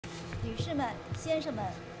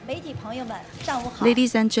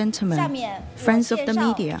Ladies and gentlemen, friends of the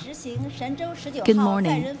media, good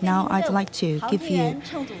morning. Now I'd like to give you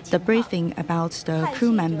the briefing about the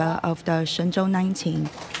crew member of the Shenzhou-19.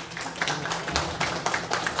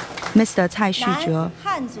 Mr. Cai Xuzhe,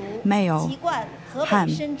 male, Han,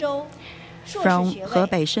 from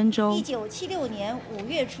Hebei Shenzhou,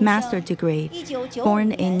 master degree,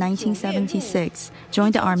 born in 1976,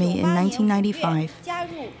 joined the army in 1995,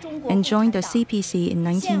 and joined the CPC in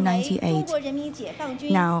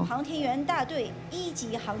 1998. Now,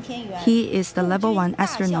 he is the level 1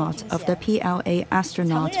 astronaut of the PLA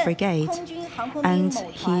astronaut brigade, and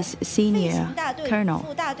he's senior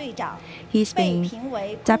colonel. He's been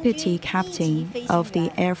deputy captain of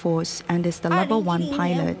the Air Force and is the level 1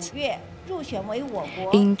 pilot.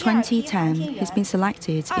 In 2010, he's been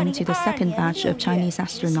selected into the second batch of Chinese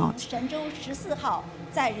astronauts.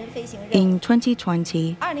 In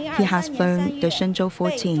 2020, he has flown the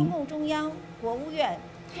Shenzhou-14.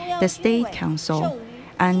 The State Council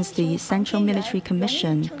and the Central Military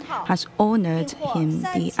Commission has honored him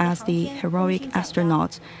as the heroic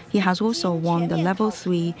astronaut. He has also won the Level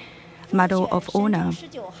 3 Medal of Honor.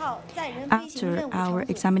 After our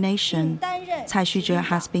examination, Cai Xuzhe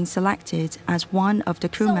has been selected as one of the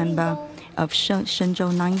crew members of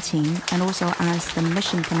Shenzhou-19 and also as the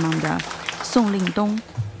mission commander. Lingdong,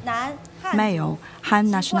 male,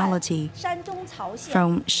 Han nationality,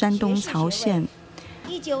 from Shandong Caoxian,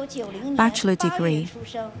 bachelor degree,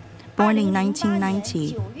 born in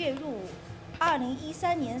 1990.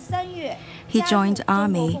 He joined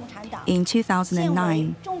army in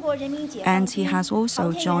 2009, and he has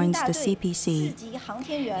also joined the CPC.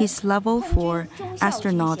 He's level 4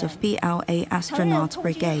 astronaut of PLA astronaut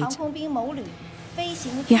brigade.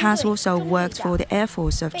 He has also worked for the Air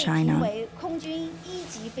Force of China.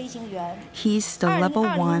 He's the level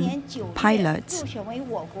 1 pilot.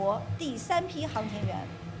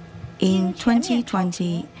 In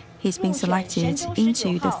 2020, he's been selected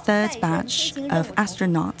into the third batch of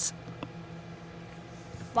astronauts.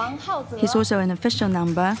 He's also an official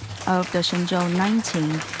member of the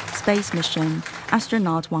Shenzhou-19 space mission.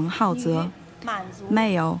 Astronaut Wang Haoze,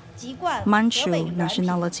 male, Manchu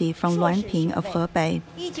nationality, from Luanping of Hebei,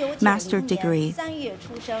 master degree,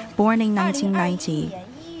 born in 1990.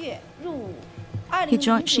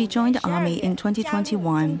 She joined the army in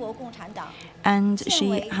 2021, and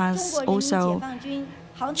she has also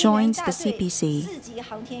joined the CPC.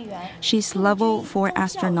 She's level 4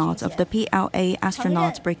 astronaut of the PLA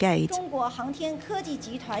astronaut brigade.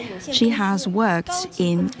 She has worked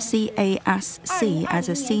in CASC as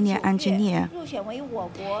a senior engineer.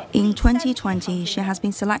 In 2020, she has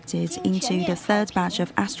been selected into the third batch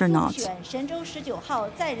of astronauts.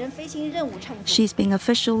 She's been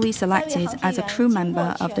officially selected as a crew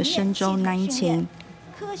member of the Shenzhou-19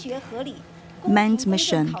 manned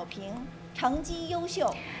mission.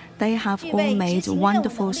 They have all made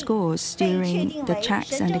wonderful scores during the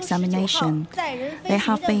checks and examination. They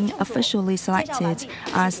have been officially selected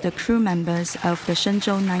as the crew members of the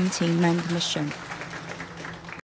Shenzhou-19 manned mission.